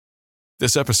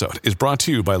This episode is brought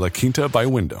to you by La Quinta by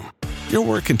Wyndham. Your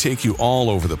work can take you all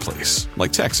over the place,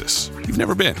 like Texas. You've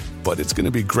never been, but it's going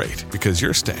to be great because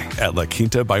you're staying at La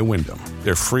Quinta by Wyndham.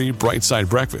 Their free Bright Side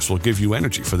breakfast will give you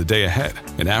energy for the day ahead.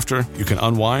 And after, you can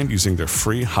unwind using their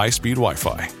free high-speed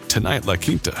Wi-Fi. Tonight, La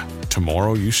Quinta.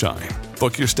 Tomorrow, you shine.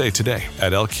 Book your stay today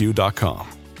at lq.com.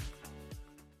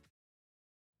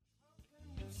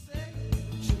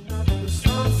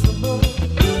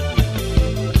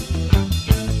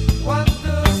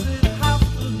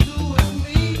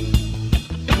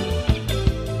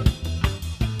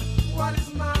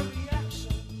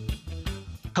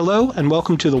 Hello, and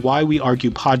welcome to the Why We Argue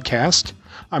podcast.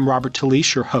 I'm Robert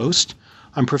Talisse, your host.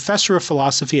 I'm professor of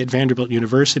philosophy at Vanderbilt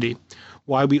University.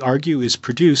 Why We Argue is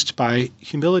produced by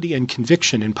Humility and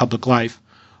Conviction in Public Life,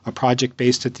 a project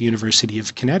based at the University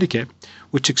of Connecticut,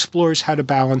 which explores how to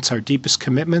balance our deepest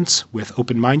commitments with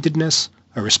open-mindedness,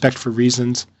 a respect for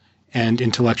reasons, and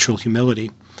intellectual humility.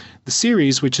 The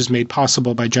series, which is made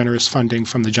possible by generous funding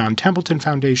from the John Templeton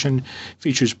Foundation,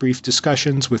 features brief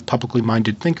discussions with publicly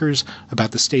minded thinkers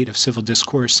about the state of civil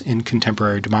discourse in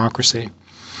contemporary democracy.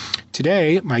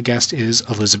 Today, my guest is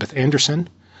Elizabeth Anderson.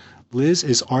 Liz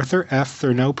is Arthur F.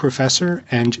 Thurneaux Professor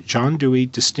and John Dewey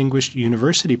Distinguished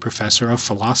University Professor of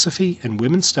Philosophy and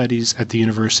Women's Studies at the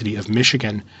University of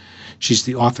Michigan. She's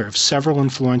the author of several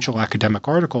influential academic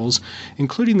articles,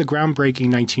 including the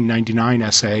groundbreaking 1999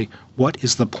 essay, What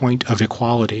is the Point of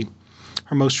Equality?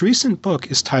 Her most recent book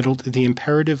is titled The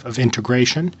Imperative of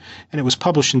Integration, and it was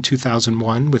published in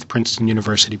 2001 with Princeton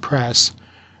University Press.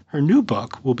 Her new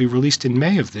book will be released in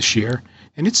May of this year,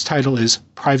 and its title is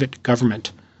Private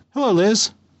Government. Hello, Liz.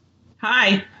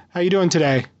 Hi. How are you doing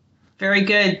today? Very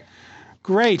good.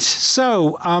 Great.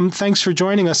 So, thanks for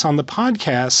joining us on the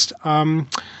podcast.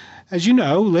 As you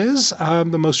know, Liz,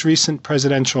 the most recent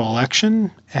presidential election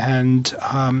and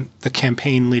the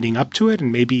campaign leading up to it,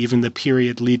 and maybe even the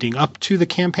period leading up to the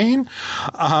campaign,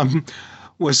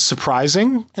 was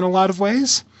surprising in a lot of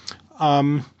ways.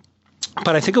 But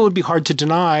I think it would be hard to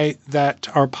deny that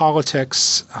our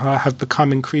politics have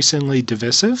become increasingly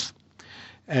divisive.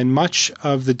 And much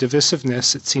of the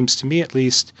divisiveness, it seems to me at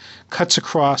least, cuts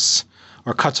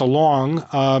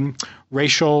along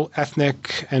racial,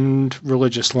 ethnic, and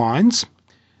religious lines.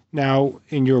 Now,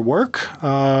 in your work,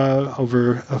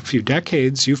 over a few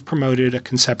decades, you've promoted a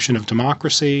conception of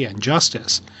democracy and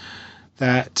justice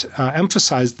that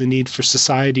emphasized the need for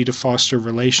society to foster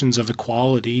relations of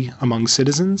equality among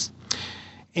citizens.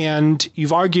 And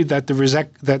you've argued that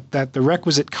the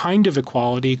requisite kind of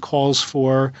equality calls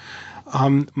for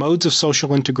modes of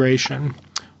social integration,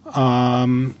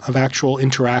 of actual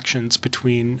interactions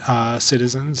between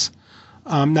citizens.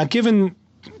 Now, given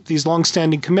these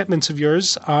longstanding commitments of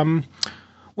yours,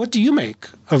 what do you make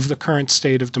of the current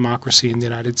state of democracy in the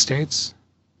United States?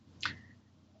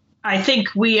 I think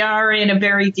we are in a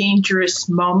very dangerous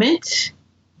moment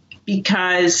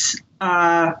because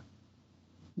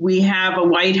we have a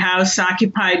White House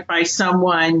occupied by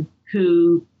someone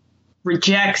who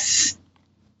rejects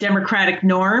democratic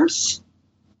norms,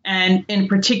 and in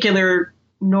particular,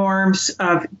 norms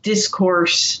of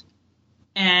discourse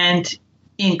and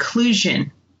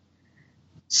inclusion.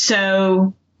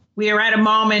 So we are at a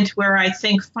moment where I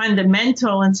think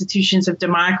fundamental institutions of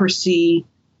democracy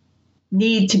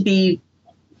need to be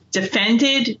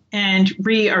defended and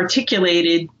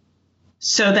re-articulated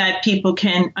so that people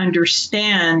can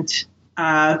understand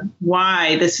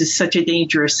why this is such a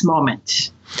dangerous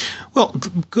moment. Well,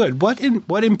 good. What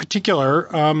in particular,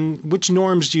 which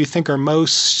norms do you think are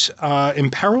most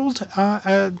imperiled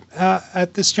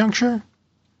at this juncture?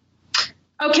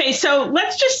 Okay, so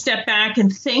let's just step back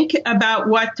and think about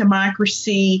what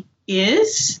democracy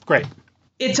is. Great.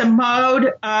 It's a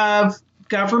mode of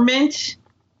government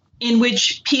in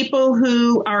which people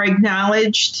who are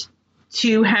acknowledged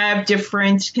to have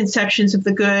different conceptions of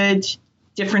the good,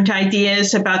 different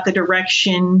ideas about the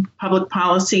direction public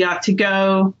policy ought to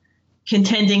go,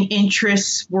 contending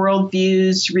interests,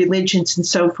 worldviews, religions, and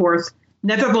so forth,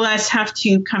 nevertheless have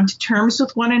to come to terms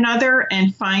with one another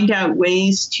and find out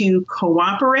ways to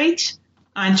cooperate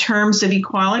on terms of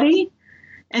equality.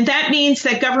 And that means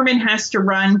that government has to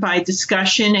run by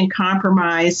discussion and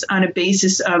compromise on a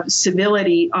basis of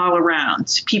civility all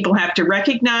around. People have to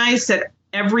recognize that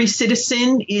every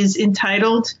citizen is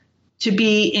entitled to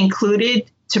be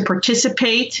included, to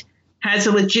participate, has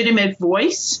a legitimate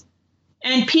voice,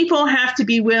 and people have to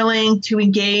be willing to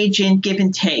engage in give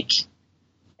and take.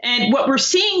 And what we're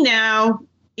seeing now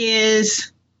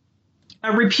is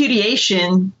a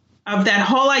repudiation of that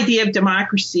whole idea of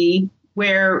democracy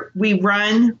where we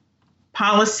run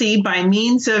policy by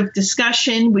means of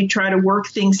discussion. We try to work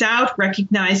things out,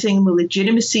 recognizing the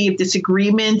legitimacy of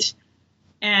disagreement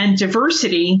and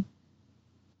diversity.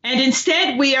 And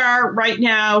instead, we are right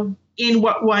now in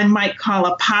what one might call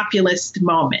a populist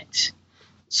moment.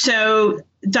 So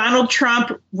Donald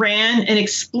Trump ran an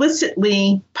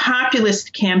explicitly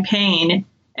populist campaign.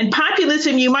 And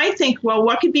populism, you might think, well,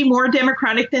 what could be more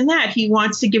democratic than that? He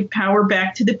wants to give power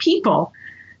back to the people.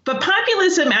 But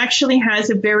populism actually has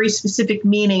a very specific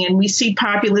meaning, and we see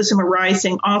populism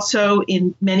arising also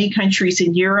in many countries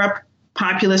in Europe.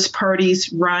 Populist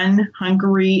parties run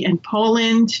Hungary and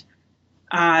Poland.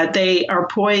 They are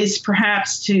poised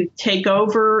perhaps to take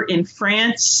over in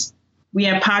France. We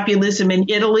have populism in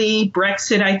Italy.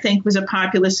 Brexit, I think, was a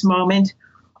populist moment.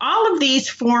 All of these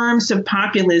forms of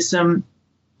populism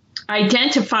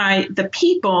identify the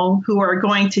people who are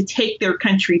going to take their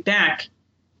country back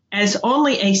as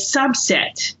only a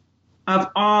subset of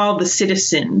all the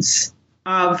citizens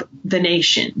of the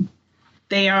nation.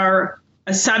 They are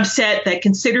a subset that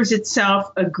considers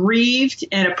itself aggrieved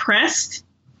and oppressed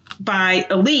by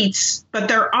elites, but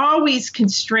they're always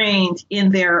constrained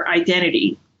in their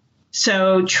identity.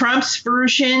 So Trump's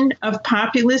version of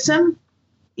populism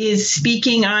is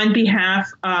speaking on behalf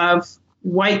of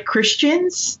white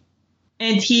Christians,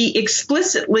 and he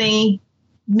explicitly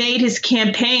made his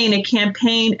campaign a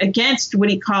campaign against what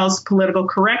he calls political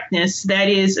correctness. That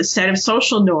is a set of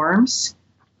social norms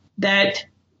that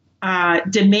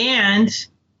demand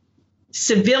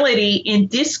civility in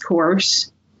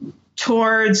discourse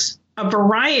towards a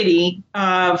variety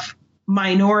of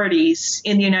minorities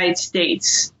in the United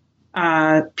States.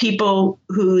 People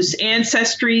whose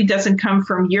ancestry doesn't come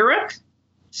from Europe.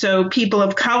 So people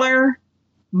of color,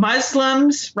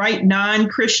 Muslims, right,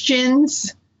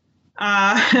 non-Christians.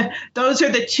 Those are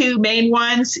the two main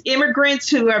ones. Immigrants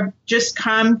who have just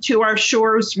come to our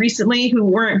shores recently, who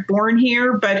weren't born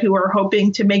here, but who are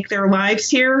hoping to make their lives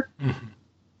here. Mm-hmm.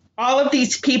 All of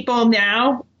these people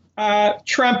now,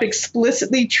 Trump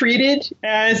explicitly treated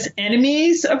as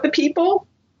enemies of the people,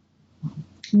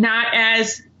 not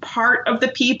as part of the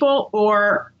people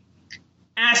or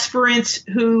aspirants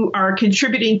who are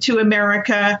contributing to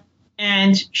America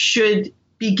and should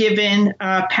be given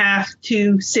a path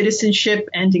to citizenship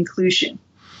and inclusion.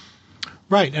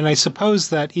 Right, and I suppose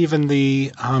that even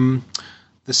the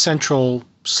central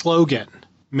slogan,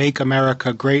 "Make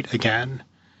America Great Again,"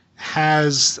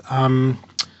 has,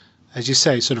 as you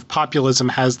say, sort of populism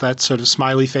has that sort of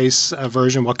smiley face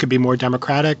version, what could be more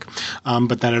democratic,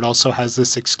 but then it also has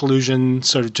this exclusion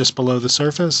sort of just below the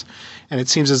surface. And it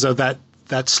seems as though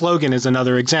that slogan is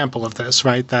another example of this,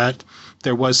 right, that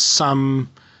there was some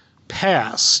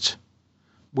past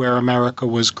where America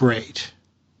was great.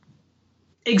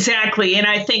 Exactly. And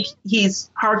I think he's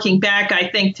harking back, I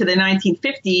think, to the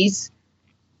 1950s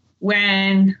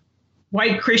when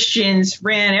white Christians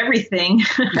ran everything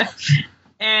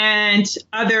and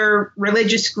other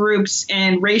religious groups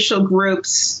and racial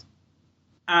groups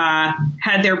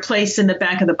had their place in the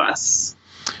back of the bus.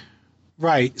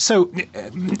 Right. So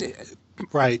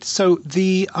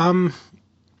the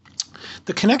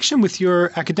connection with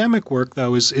your academic work,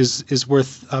 though, is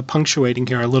worth punctuating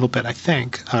here a little bit, I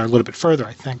think, or a little bit further,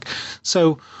 I think.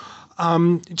 So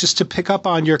just to pick up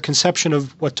on your conception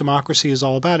of what democracy is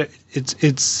all about,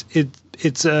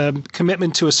 it's a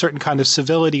commitment to a certain kind of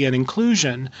civility and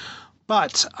inclusion.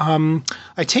 But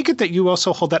I take it that you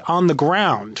also hold that on the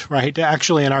ground, right?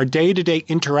 Actually, in our day-to-day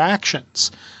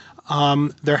interactions,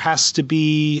 there has to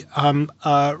be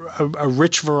a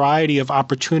rich variety of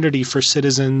opportunity for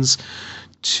citizens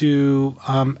to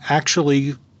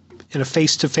actually, in a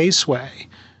face-to-face way,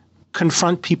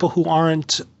 confront people who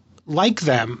aren't like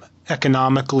them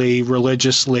economically,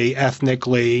 religiously,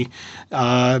 ethnically,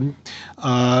 by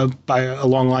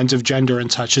along lines of gender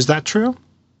and such. Is that true?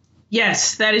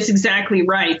 Yes, that is exactly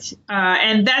right.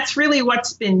 And that's really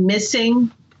what's been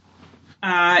missing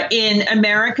in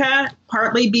America,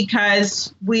 partly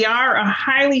because we are a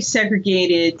highly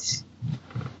segregated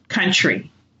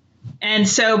country. And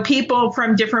so people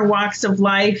from different walks of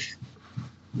life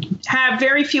have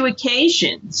very few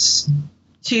occasions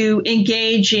to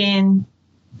engage in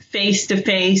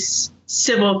face-to-face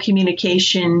civil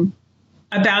communication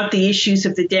about the issues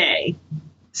of the day.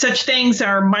 Such things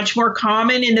are much more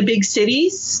common in the big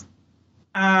cities,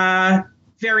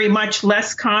 very much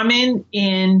less common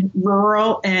in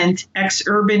rural and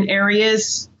ex-urban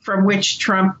areas from which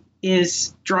Trump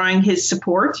is drawing his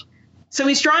support. So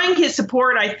he's drawing his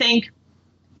support, I think,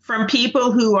 from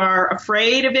people who are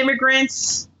afraid of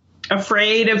immigrants,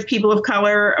 afraid of people of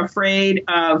color, afraid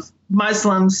of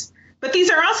Muslims. But these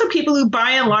are also people who,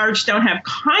 by and large, don't have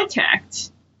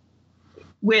contact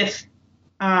with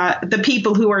the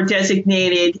people who are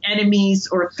designated enemies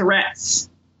or threats.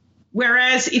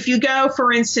 Whereas if you go,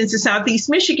 for instance, to Southeast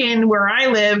Michigan, where I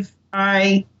live,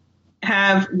 I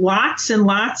have lots and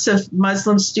lots of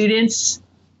Muslim students,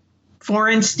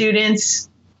 foreign students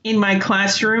in my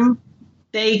classroom.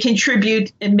 They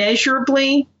contribute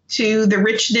immeasurably to the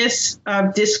richness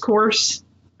of discourse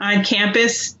on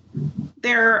campus.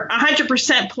 They're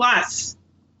 100% plus.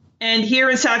 And here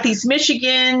in Southeast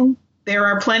Michigan, there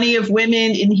are plenty of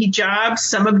women in hijabs,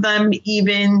 some of them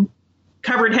even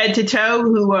covered head to toe,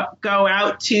 who go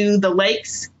out to the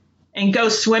lakes and go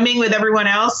swimming with everyone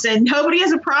else, and nobody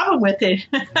has a problem with it.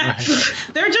 Right.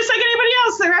 They're just like anybody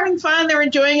else. They're having fun. They're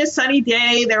enjoying a sunny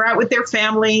day. They're out with their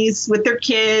families, with their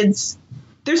kids.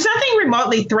 There's nothing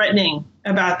remotely threatening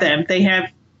about them. They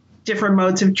have different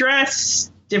modes of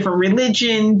dress, different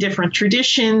religion, different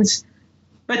traditions.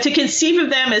 But to conceive of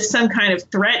them as some kind of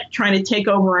threat trying to take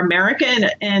over America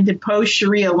and impose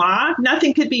Sharia law,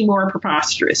 nothing could be more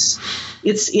preposterous.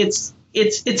 It's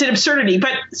an absurdity.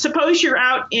 But suppose you're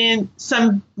out in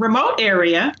some remote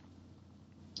area,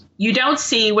 you don't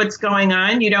see what's going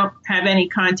on, you don't have any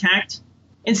contact.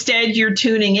 Instead, you're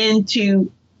tuning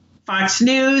into Fox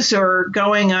News or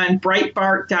going on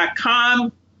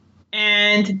Breitbart.com,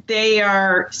 and they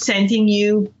are sending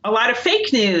you a lot of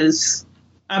fake news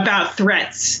about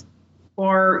threats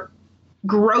or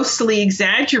grossly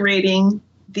exaggerating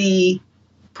the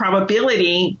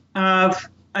probability of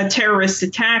a terrorist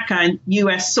attack on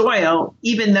U.S. soil,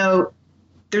 even though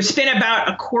there's been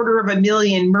about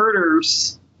 250,000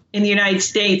 murders in the United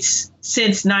States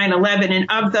since 9/11, and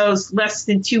of those, less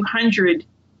than 200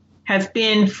 have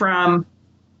been from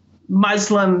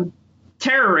Muslim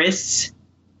terrorists.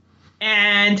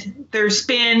 And there's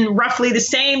been roughly the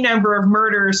same number of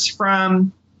murders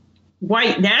from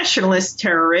white nationalist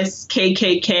terrorists,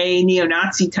 KKK,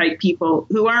 neo-Nazi type people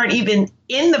who aren't even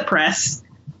in the press.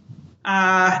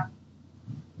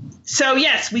 So,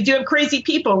 yes, we do have crazy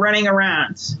people running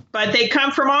around, but they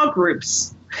come from all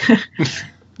groups.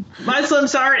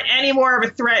 Muslims aren't any more of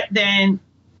a threat than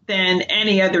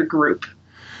any other group.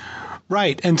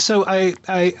 Right. And so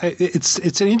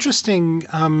it's an interesting,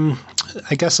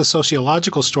 I guess, a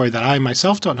sociological story that I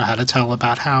myself don't know how to tell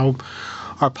about how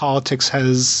our politics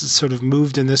has sort of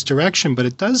moved in this direction. But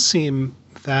it does seem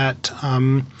that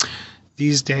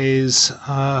these days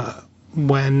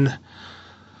when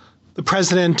the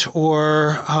president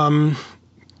or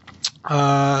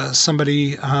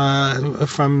somebody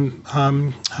from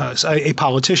a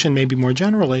politician, maybe more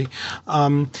generally,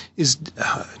 is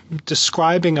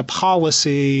describing a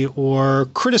policy or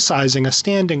criticizing a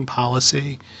standing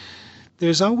policy,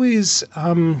 there's always,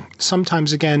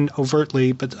 sometimes again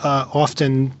overtly, but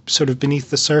often sort of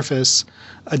beneath the surface,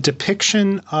 a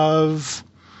depiction of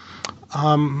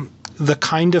the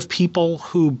kind of people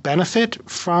who benefit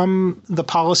from the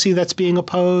policy that's being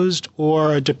opposed,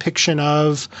 or a depiction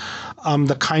of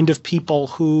the kind of people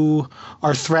who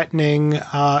are threatening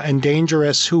and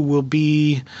dangerous, who will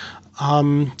be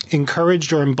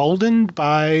encouraged or emboldened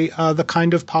by the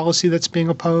kind of policy that's being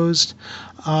opposed.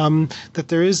 That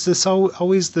there is this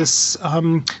always this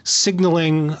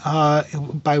signaling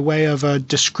by way of a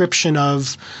description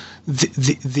of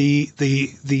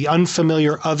the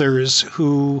unfamiliar others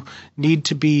who need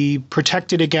to be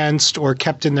protected against or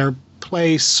kept in their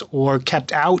place or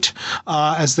kept out,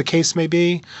 as the case may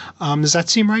be. Does that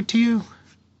seem right to you?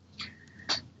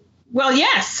 Well,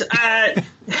 yes.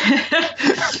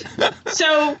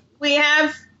 So we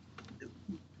have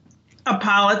a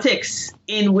politics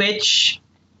in which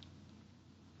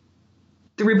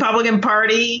the Republican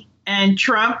Party and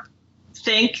Trump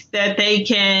think that they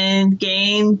can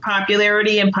gain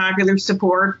popularity and popular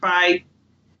support by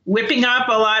whipping up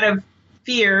a lot of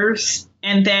fears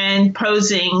and then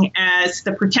posing as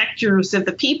the protectors of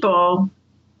the people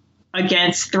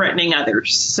against threatening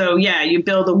others. So, yeah, you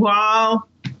build a wall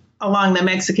along the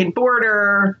Mexican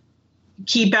border,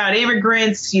 keep out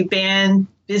immigrants, you ban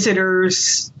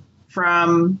visitors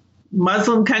from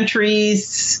Muslim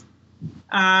countries.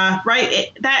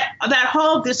 Right. That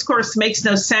whole discourse makes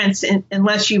no sense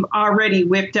unless you've already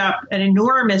whipped up an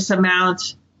enormous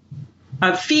amount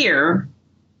of fear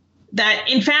that,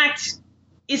 in fact,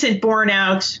 isn't borne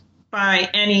out by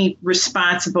any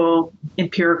responsible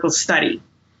empirical study.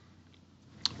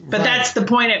 But right. That's the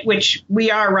point at which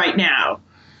we are right now,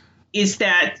 is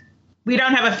that we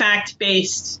don't have a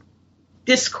fact-based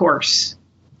discourse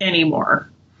anymore.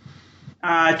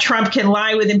 Trump can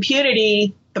lie with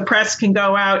impunity. The press can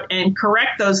go out and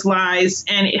correct those lies,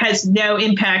 and it has no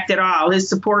impact at all. His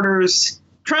supporters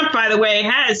Trump, by the way,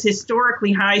 has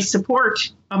historically high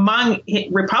support among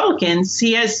Republicans.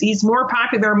 He's more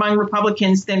popular among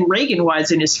Republicans than Reagan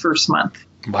was in his first month.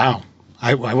 Wow.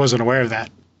 I wasn't aware of that.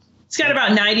 He's got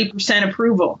about 90%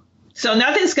 approval. So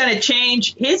nothing's going to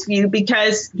change his view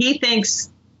because he thinks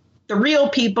the real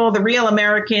people, the real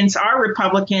Americans are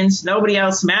Republicans. Nobody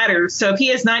else matters. So if he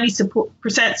has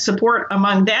 90% support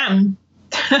among them,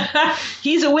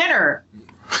 he's a winner.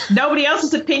 Nobody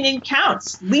else's opinion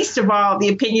counts, least of all the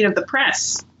opinion of the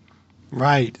press.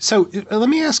 Right. So let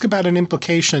me ask about an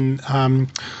implication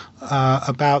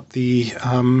about the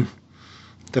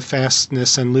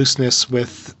fastness and looseness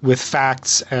with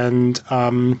facts and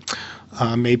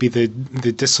maybe the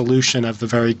dissolution of the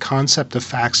very concept of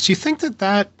facts. Do you think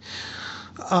that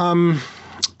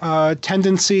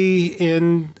tendency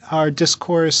in our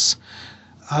discourse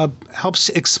helps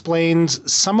explain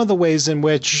some of the ways in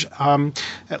which,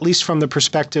 at least from the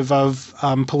perspective of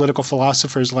political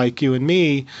philosophers like you and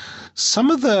me,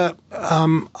 some of the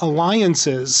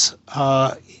alliances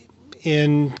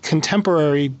in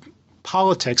contemporary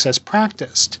politics as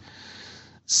practiced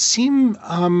seem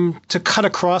to cut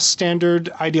across standard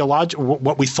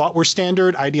what we thought were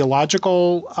standard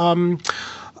ideological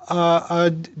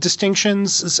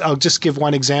distinctions? I'll just give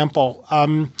one example.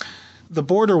 The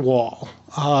border wall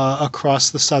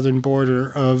across the southern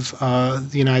border of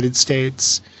the United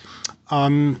States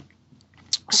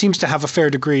seems to have a fair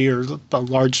degree or a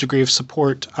large degree of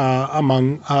support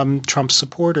among Trump's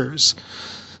supporters,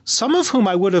 some of whom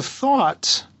I would have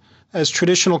thought as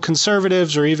traditional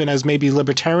conservatives or even as maybe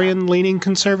libertarian-leaning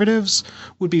conservatives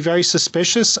would be very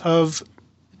suspicious of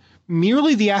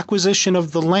merely the acquisition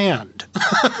of the land.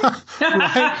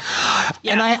 Right?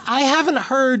 Yeah. And I haven't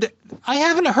heard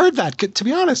that, to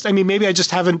be honest. I mean, maybe I just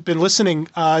haven't been listening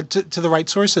to the right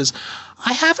sources.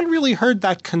 I haven't really heard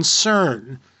that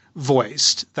concern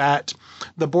voiced that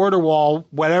the border wall,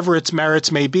 whatever its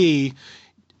merits may be,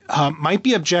 might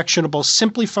be objectionable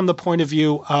simply from the point of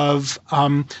view of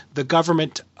the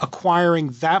government acquiring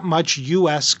that much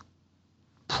U.S.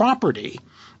 property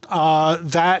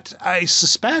that I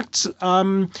suspect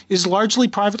is largely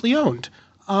privately owned.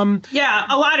 Yeah,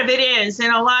 a lot of it is.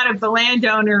 And a lot of the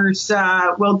landowners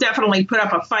will definitely put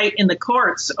up a fight in the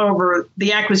courts over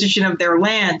the acquisition of their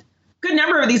land. A good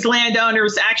number of these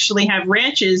landowners actually have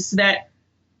ranches that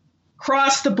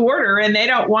cross the border, and they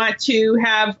don't want to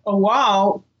have a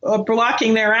wall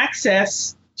blocking their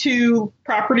access to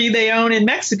property they own in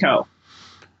Mexico.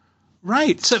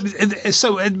 Right. So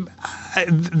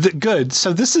good.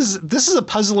 So this is a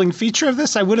puzzling feature of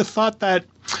this. I would have thought that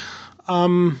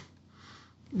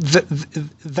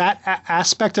that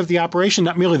aspect of the operation,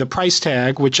 not merely the price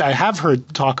tag, which I have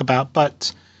heard talk about,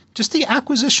 but just the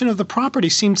acquisition of the property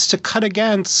seems to cut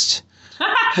against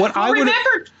what I would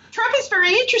remember. Trump is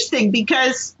very interesting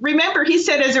because, remember, he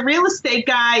said as a real estate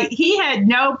guy, he had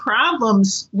no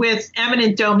problems with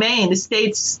eminent domain, the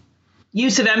state's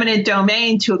use of eminent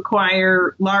domain to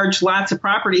acquire large lots of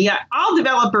property. All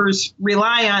developers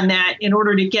rely on that in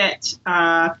order to get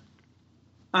an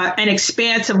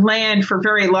expanse of land for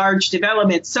very large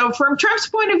development. So from Trump's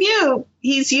point of view,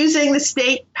 he's using the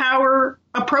state power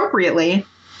appropriately.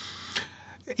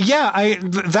 Yeah,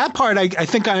 that part I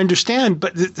think I understand,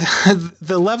 but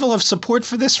the level of support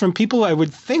for this from people I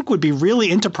would think would be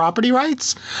really into property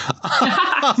rights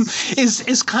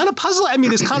is kind of puzzling. I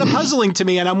mean, it's kind of puzzling to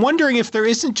me, and I'm wondering if there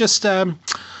isn't just wonder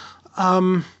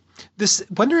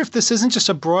if this isn't just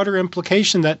a broader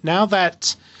implication that now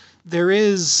that there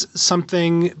is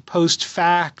something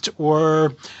post-fact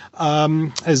or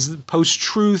as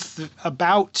post-truth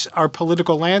about our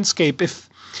political landscape, if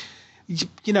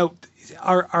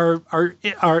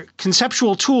our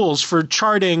conceptual tools for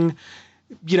charting,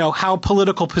 how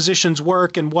political positions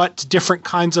work and what different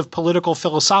kinds of political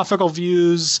philosophical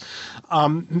views,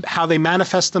 how they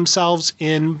manifest themselves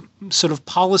in sort of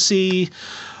policy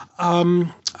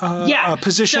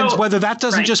positions, whether that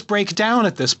doesn't just break down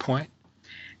at this point.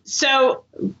 So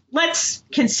let's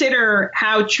consider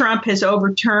how Trump has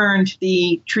overturned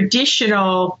the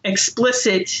traditional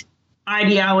explicit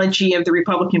ideology of the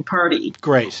Republican Party.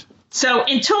 Great. So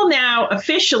until now,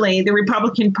 officially, the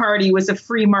Republican Party was a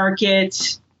free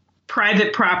market,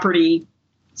 private property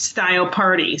style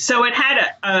party. So it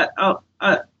had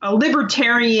a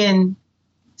libertarian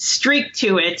streak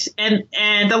to it. And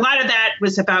a lot of that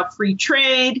was about free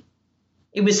trade.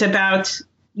 It was about,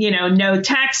 no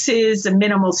taxes, a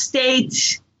minimal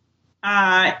state.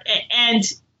 And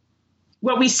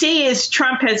what we see is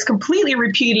Trump has completely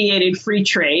repudiated free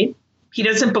trade. He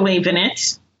doesn't believe in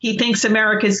it. He thinks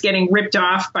America is getting ripped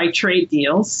off by trade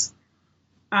deals.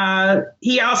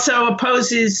 He also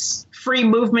opposes free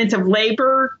movement of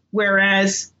labor,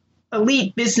 whereas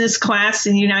elite business class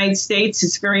in the United States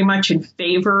is very much in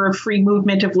favor of free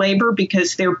movement of labor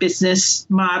because their business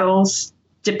models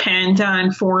depend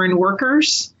on foreign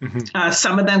workers,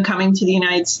 some of them coming to the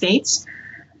United States.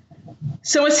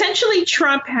 So essentially,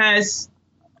 Trump has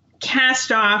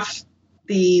cast off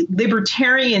the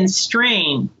libertarian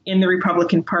strain in the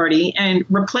Republican Party and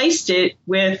replaced it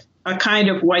with a kind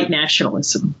of white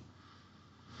nationalism.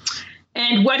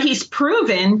 And what he's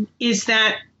proven is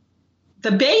that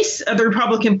the base of the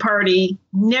Republican Party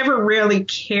never really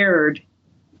cared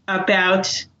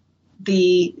about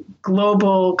the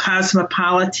global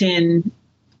cosmopolitan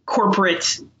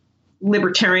corporate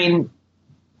libertarian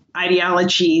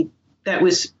ideology that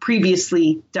was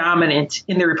previously dominant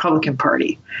in the Republican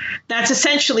Party. That's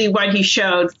essentially what he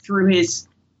showed through his,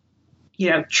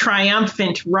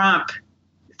 triumphant romp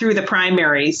through the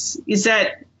primaries, is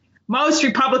that most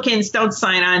Republicans don't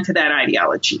sign on to that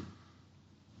ideology.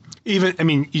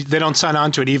 They don't sign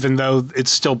on to it, even though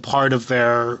it's still part of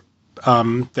their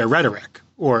rhetoric,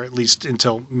 or at least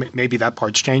until maybe that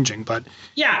part's changing. But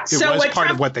yeah, it was part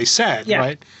of what they said,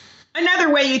 right?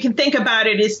 Another way you can think about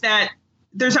it is that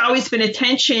there's always been a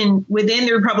tension within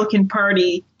the Republican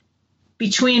Party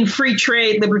between free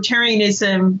trade,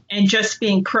 libertarianism, and just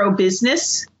being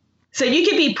pro-business. So you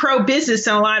could be pro-business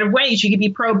in a lot of ways. You could be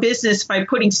pro-business by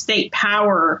putting state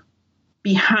power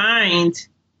behind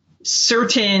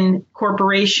certain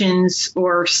corporations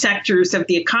or sectors of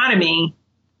the economy.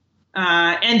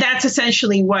 And that's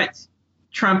essentially what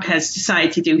Trump has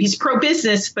decided to do. He's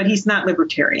pro-business, but he's not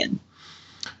libertarian.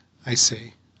 I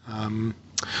see.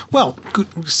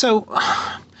 So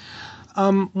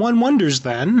one wonders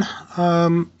then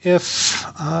if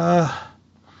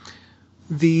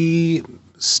the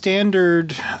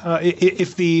standard,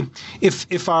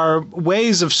 if our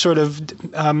ways of sort of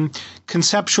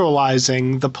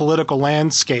conceptualizing the political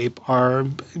landscape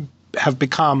have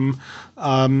become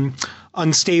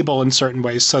unstable in certain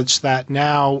ways, such that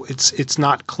now it's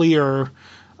not clear,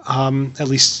 at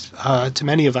least to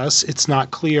many of us, it's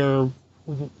not clear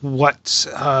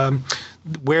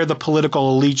where the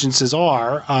political allegiances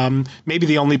are. Maybe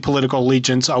the only political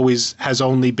allegiance has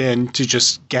only been to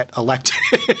just get elected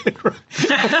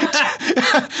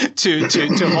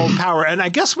to hold power. And I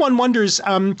guess one wonders,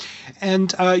 your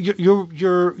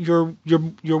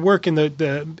work in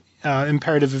the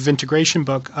Imperative of Integration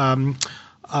book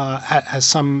has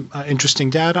some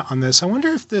interesting data on this. I wonder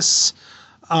if this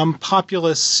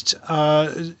populist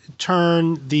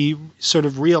turn, the sort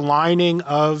of realigning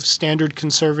of standard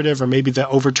conservative, or maybe the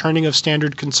overturning of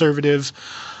standard conservative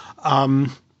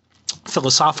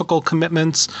philosophical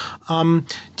commitments. Do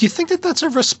you think that that's a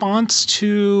response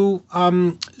to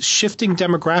shifting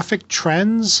demographic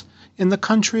trends in the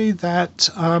country that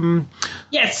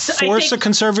force a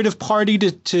conservative party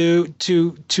to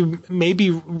maybe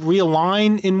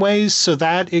realign in ways so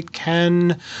that it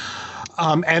can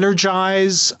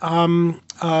energize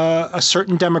a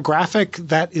certain demographic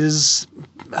that is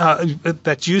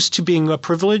that's used to being a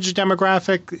privileged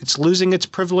demographic? It's losing its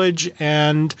privilege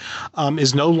and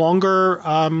is no longer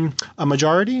a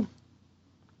majority?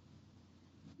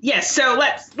 Yes. So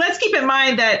let's keep in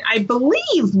mind that I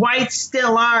believe whites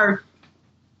still are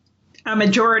a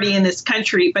majority in this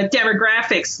country, but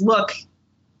demographics look,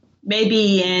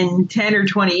 maybe in 10 or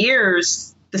 20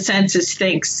 years, the census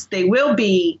thinks they will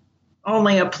be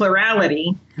only a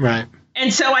plurality. Right.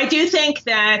 And so I do think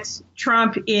that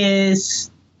Trump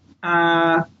is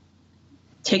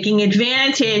taking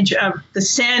advantage of the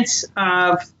sense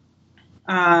of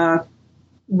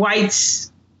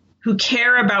whites who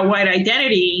care about white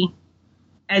identity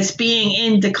as being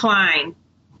in decline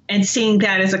and seeing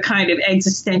that as a kind of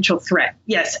existential threat.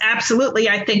 Yes, absolutely.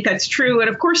 I think that's true. And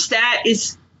of course, that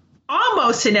is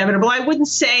almost inevitable. I wouldn't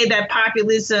say that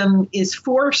populism is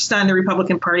forced on the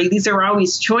Republican Party. These are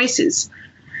always choices.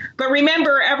 But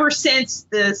remember, ever since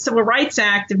the Civil Rights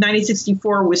Act of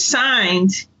 1964 was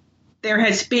signed, there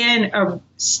has been a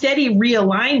steady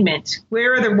realignment.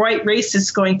 Where are the white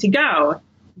racists going to go?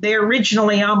 They're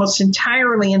originally almost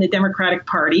entirely in the Democratic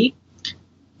Party.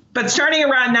 But starting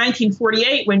around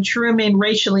 1948, when Truman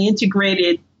racially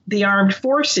integrated the armed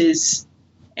forces,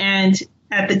 and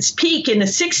at its peak in the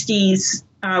 60s,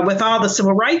 with all the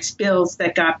civil rights bills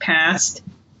that got passed,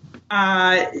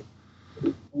 white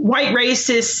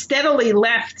racists steadily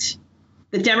left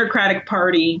the Democratic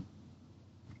Party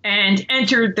and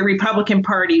entered the Republican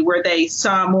Party, where they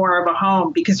saw more of a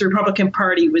home because the Republican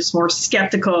Party was more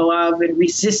skeptical of and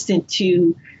resistant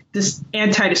to this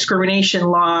anti-discrimination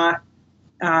law,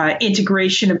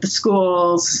 integration of the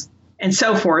schools, and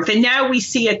so forth. And now we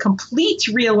see a complete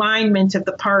realignment of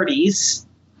the parties.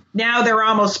 Now they're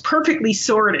almost perfectly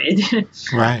sorted.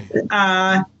 Right.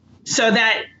 So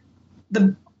that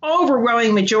the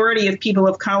overwhelming majority of people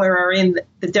of color are in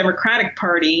the Democratic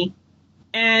Party,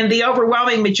 and the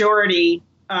overwhelming majority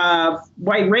of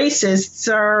white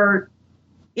racists are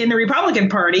in the Republican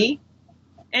Party.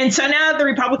 And so now the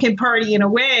Republican Party, in a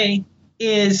way,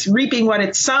 is reaping what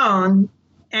it's sown,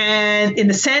 and in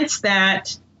the sense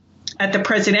that at the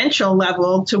presidential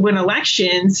level, to win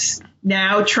elections,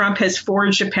 now Trump has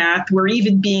forged a path where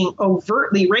even being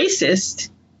overtly racist,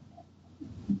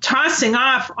 tossing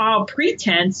off all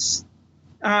pretense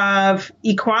of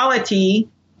equality,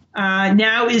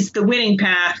 now is the winning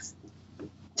path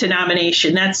to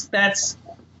nomination. That's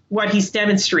what he's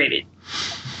demonstrated.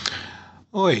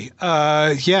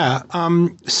 Yeah.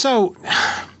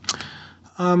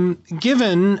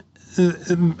 Given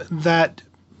that,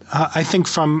 I think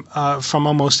from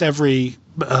almost every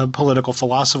political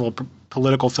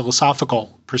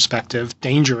philosophical perspective,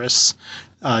 dangerous,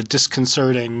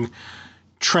 disconcerting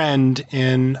trend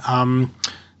in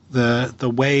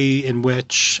the way in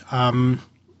which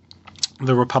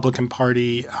the Republican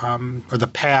Party, or the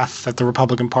path that the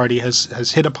Republican Party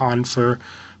has hit upon for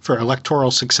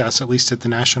electoral success, at least at the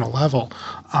national level.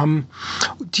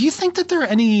 Do you think that there are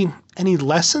any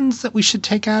lessons that we should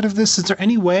take out of this? Is there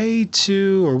any way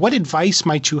to, or what advice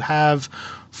might you have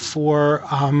for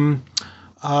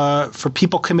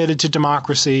people committed to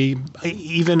democracy,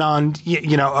 even on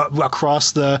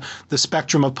across the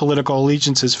spectrum of political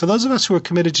allegiances? For those of us who are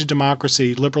committed to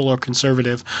democracy, liberal or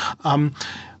conservative,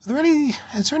 is there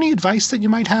any advice that you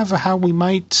might have of how we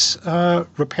might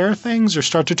repair things or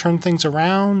start to turn things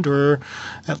around, or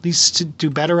at least to do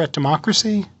better at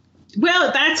democracy?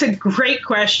 Well, that's a great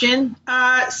question.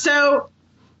 So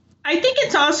I think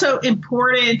it's also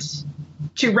important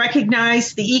to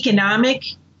recognize the economic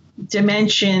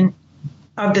dimension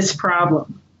of this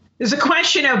problem. There's a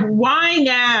question of why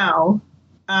now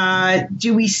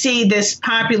do we see this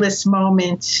populist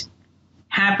moment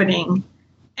happening?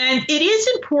 And it is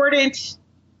important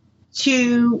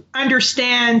to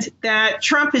understand that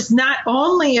Trump is not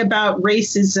only about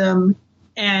racism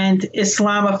and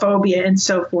Islamophobia and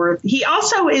so forth. He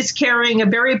also is carrying a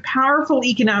very powerful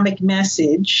economic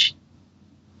message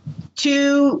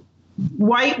to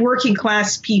white working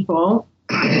class people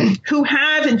who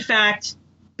have, in fact,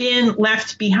 been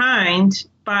left behind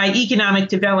by economic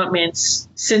developments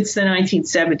since the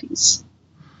 1970s.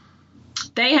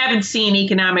 They haven't seen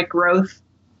economic growth.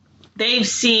 They've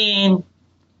seen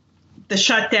the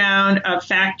shutdown of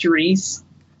factories,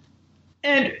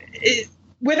 and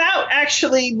without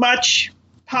actually much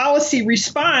policy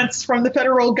response from the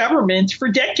federal government for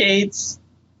decades,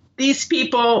 these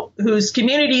people whose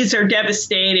communities are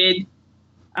devastated,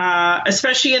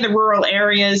 especially in the rural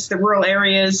areas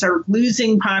are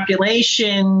losing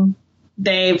population.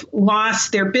 They've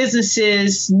lost their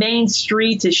businesses. Main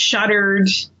Street is shuttered.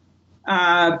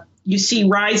 You see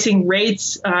rising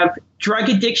rates of drug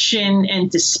addiction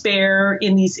and despair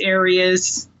in these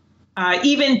areas,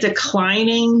 even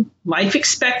declining life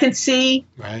expectancy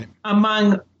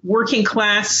among working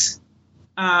class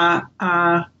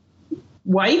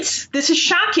whites. This is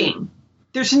shocking.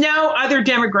 There's no other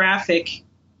demographic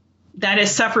that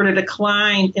has suffered a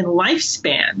decline in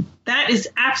lifespan. That is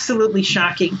absolutely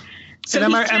shocking. So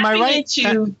am I right?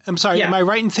 I'm sorry. Yeah. Am I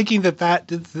right in thinking that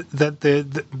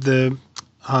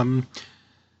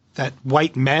that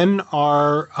white men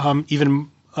are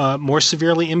even more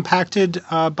severely impacted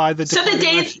by the decline? So the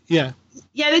data,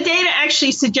 the data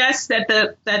actually suggests that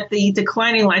the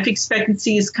declining life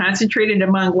expectancy is concentrated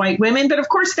among white women, but of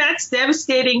course that's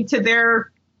devastating to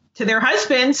their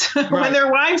husbands when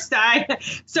their wives die.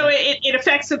 So it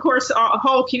affects, of course,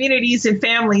 whole communities and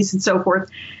families and so forth.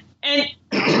 And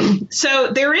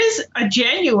so there is a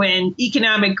genuine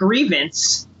economic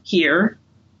grievance here,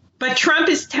 but Trump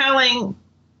is telling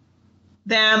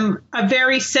them a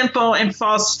very simple and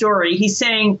false story. He's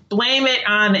saying, blame it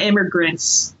on the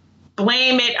immigrants,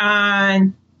 blame it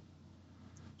on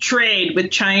trade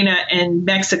with China and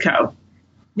Mexico.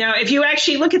 Now, if you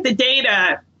actually look at the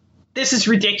data, this is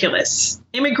ridiculous.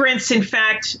 Immigrants, in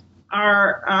fact,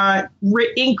 are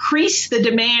increase the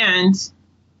demand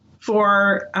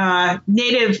for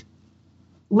native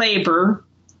labor,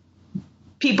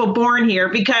 people born here,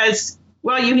 because,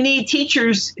 well, you need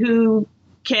teachers who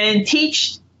can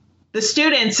teach the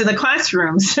students in the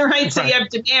classrooms, right? So you have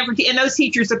demand for, and those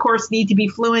teachers, of course, need to be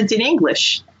fluent in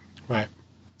English. Right.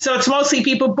 So it's mostly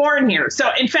people born here. So,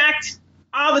 in fact,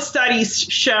 all the studies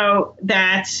show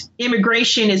that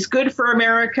immigration is good for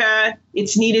America.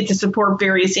 It's needed to support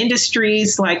various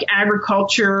industries like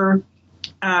agriculture.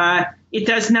 It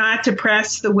does not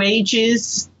depress the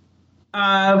wages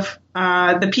of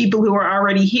the people who are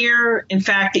already here. In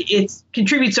fact, it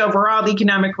contributes overall to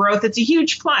economic growth. It's a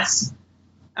huge plus.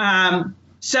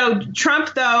 So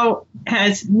Trump, though,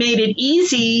 has made it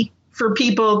easy for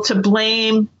people to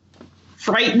blame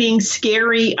frightening,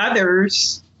 scary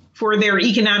others for their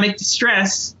economic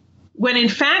distress, when in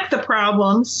fact the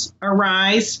problems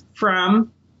arise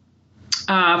from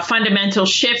fundamental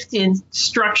shift in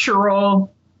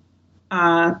structural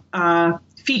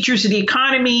features of the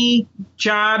economy.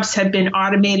 Jobs have been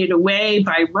automated away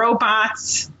by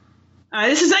robots.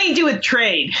 This has nothing to do with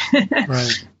trade.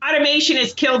 Right. Automation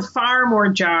has killed far more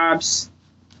jobs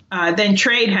than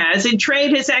trade has, and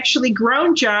trade has actually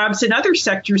grown jobs in other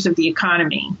sectors of the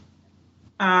economy.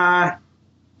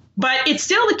 But it's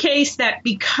still the case that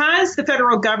because the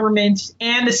federal government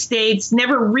and the states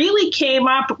never really came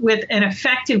up with an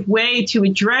effective way to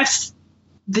address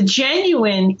the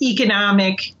genuine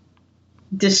economic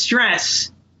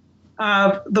distress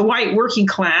of the white working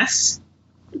class,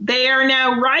 they are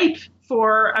now ripe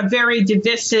for a very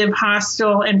divisive,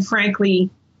 hostile, and frankly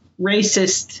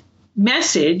racist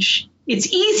message. It's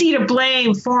easy to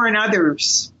blame foreign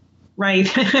others, right?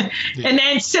 Yeah. And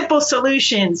then simple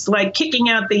solutions like kicking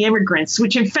out the immigrants,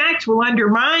 which in fact will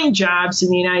undermine jobs in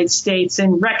the United States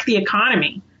and wreck the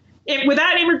economy.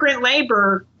 Without immigrant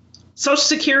labor, Social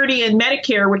Security and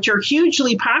Medicare, which are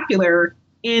hugely popular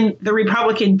in the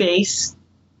Republican base,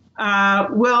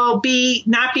 will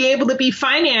not be able to be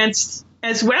financed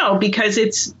as well, because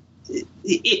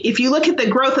if you look at the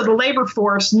growth of the labor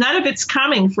force, none of it's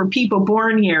coming from people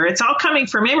born here. It's all coming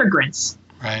from immigrants.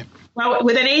 Right. Well,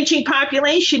 with an aging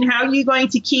population, how are you going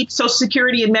to keep Social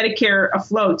Security and Medicare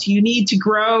afloat? You need to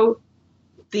grow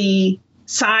the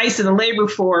size of the labor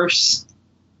force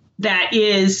that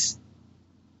is,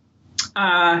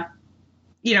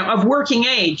 of working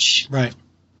age. Right.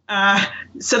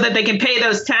 So that they can pay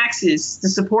those taxes to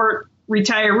support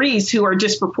retirees who are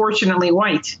disproportionately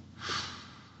white.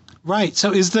 Right.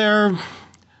 So is there,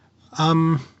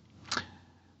 I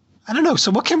don't know.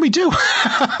 So what can we do?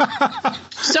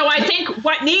 So I think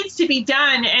what needs to be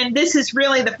done, and this is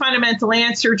really the fundamental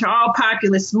answer to all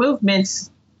populist movements,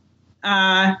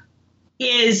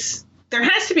 is there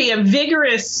has to be a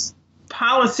vigorous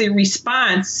policy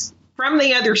response from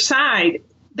the other side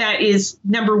that is,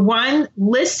 number one,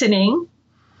 listening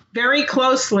very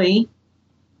closely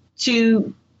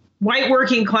to white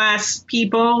working class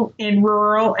people in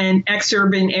rural and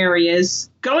exurban areas,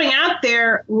 going out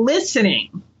there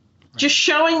listening, just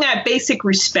showing that basic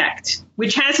respect,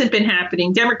 which hasn't been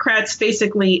happening. Democrats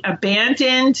basically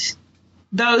abandoned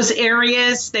those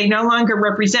areas. They no longer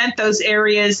represent those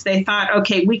areas. They thought,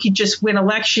 okay, we could just win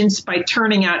elections by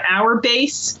turning out our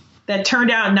base. That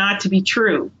turned out not to be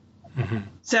true. Mm-hmm.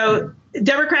 So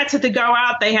Democrats have to go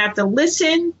out, they have to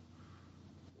listen,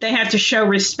 they have to show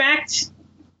respect,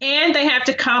 and they have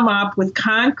to come up with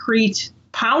concrete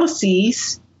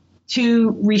policies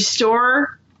to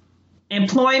restore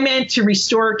employment, to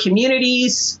restore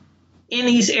communities in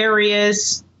these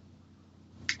areas,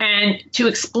 and to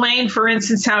explain, for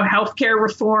instance, how healthcare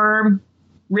reform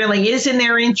really is in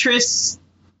their interests.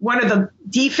 One of the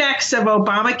defects of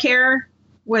Obamacare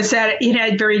was that it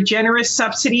had very generous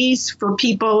subsidies for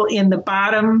people in the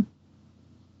bottom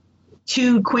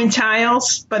 2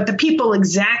 quintiles, but the people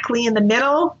exactly in the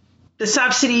middle, the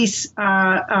subsidies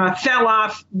fell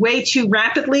off way too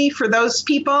rapidly for those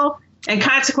people. And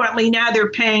consequently, now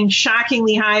they're paying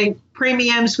shockingly high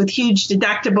premiums with huge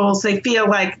deductibles. They feel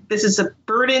like this is a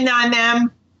burden on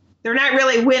them. They're not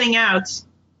really winning out.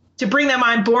 To bring them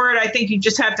on board, I think you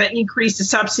just have to increase the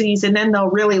subsidies, and then they'll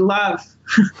really love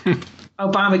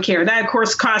Obamacare. That, of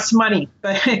course, costs money,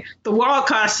 but the wall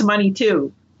costs money,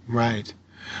 too. Right.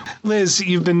 Liz,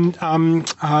 you've been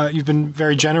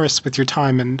very generous with your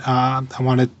time, and I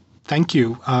want to thank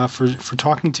you for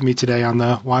talking to me today on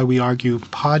the Why We Argue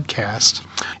podcast.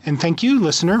 And thank you,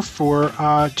 listener, for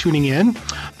tuning in.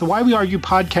 The Why We Argue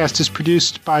podcast is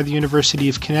produced by the University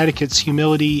of Connecticut's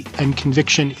Humility and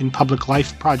Conviction in Public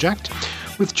Life project,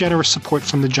 with generous support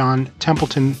from the John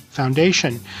Templeton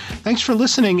Foundation. Thanks for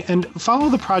listening, and follow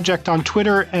the project on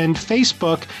Twitter and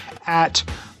Facebook at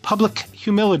Public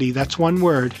Humility. That's one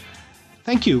word.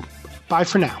 Thank you. Bye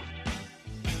for now.